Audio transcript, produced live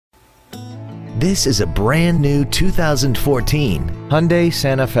This is a brand new 2014 Hyundai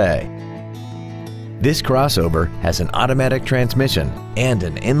Santa Fe. This crossover has an automatic transmission and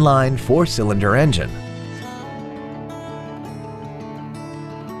an inline 4-cylinder engine.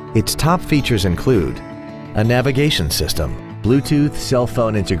 Its top features include a navigation system, Bluetooth cell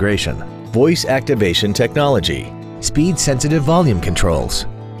phone integration, voice activation technology, speed-sensitive volume controls,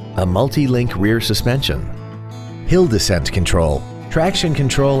 a multi-link rear suspension, hill descent control, traction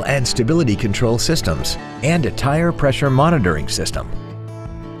control and stability control systems, and a tire pressure monitoring system.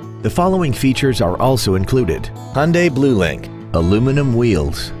 The following features are also included: Hyundai BlueLink, aluminum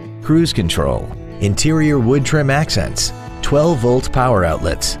wheels, cruise control, interior wood trim accents, 12-volt power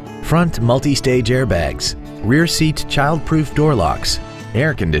outlets, front multi-stage airbags, rear seat child-proof door locks,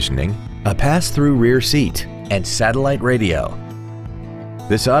 air conditioning, a pass-through rear seat, and satellite radio.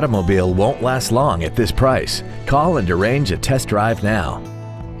 This automobile won't last long at this price. Call and arrange a test drive now.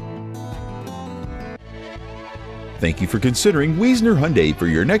 Thank you for considering Wiesner Hyundai for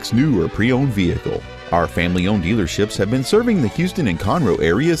your next new or pre-owned vehicle. Our family-owned dealerships have been serving the Houston and Conroe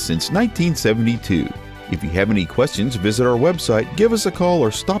area since 1972. If you have any questions, visit our website, give us a call,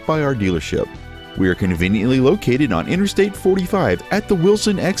 or stop by our dealership. We are conveniently located on Interstate 45 at the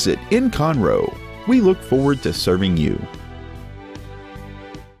Wilson exit in Conroe. We look forward to serving you.